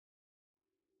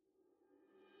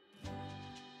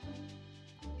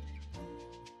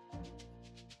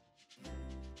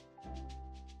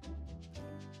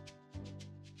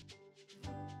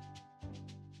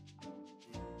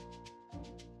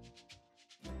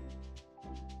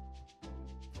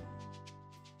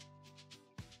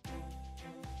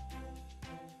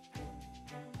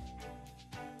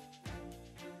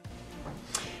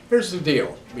Here's the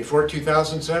deal. Before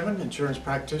 2007, insurance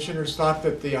practitioners thought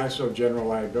that the ISO general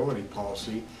liability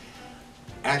policy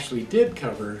actually did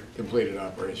cover completed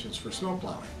operations for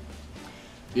snowplowing.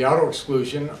 The auto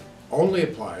exclusion only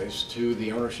applies to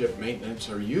the ownership, maintenance,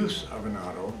 or use of an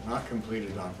auto, not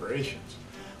completed operations.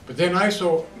 But then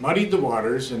ISO muddied the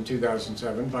waters in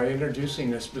 2007 by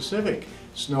introducing a specific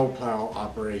snowplow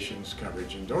operations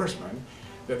coverage endorsement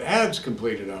that adds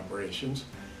completed operations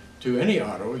to any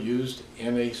auto used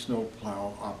in a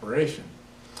snowplow operation.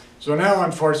 So now,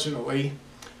 unfortunately,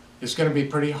 it's going to be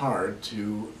pretty hard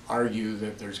to argue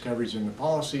that there's coverage in the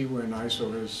policy when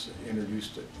ISO has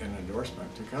introduced an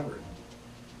endorsement to cover it.